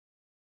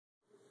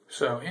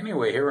So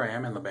anyway, here I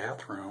am in the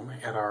bathroom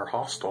at our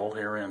hostel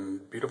here in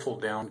beautiful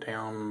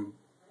downtown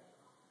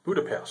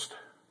Budapest.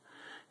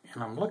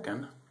 And I'm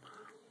looking,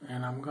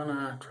 and I'm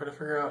gonna try to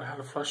figure out how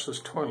to flush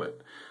this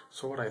toilet.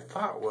 So what I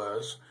thought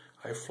was,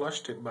 I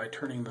flushed it by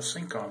turning the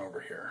sink on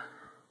over here,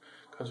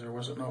 because there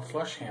wasn't no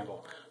flush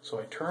handle. So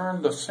I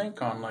turned the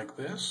sink on like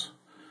this.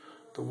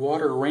 The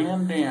water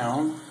ran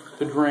down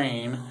the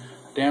drain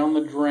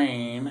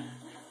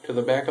to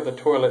the back of the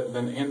toilet,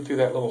 then in through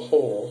that little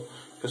hole.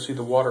 You can see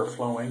the water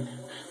flowing.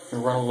 If you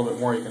run a little bit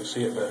more, you can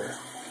see it better.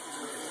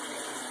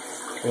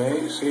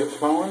 Okay, you see it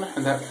flowing,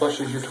 and that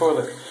flushes your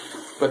toilet.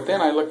 But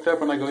then I looked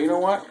up and I go, you know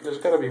what? There's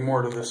got to be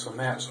more to this than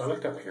that. So I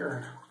looked up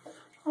here.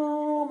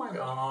 Oh my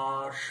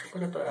gosh,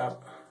 look at that.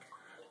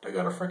 They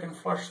got a freaking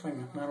flush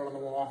thing mounted on the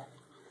wall.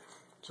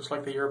 Just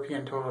like the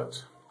European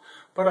toilets.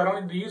 But I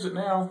don't need to use it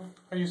now.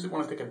 I use it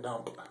when I take a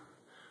dump.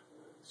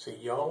 See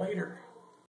y'all later.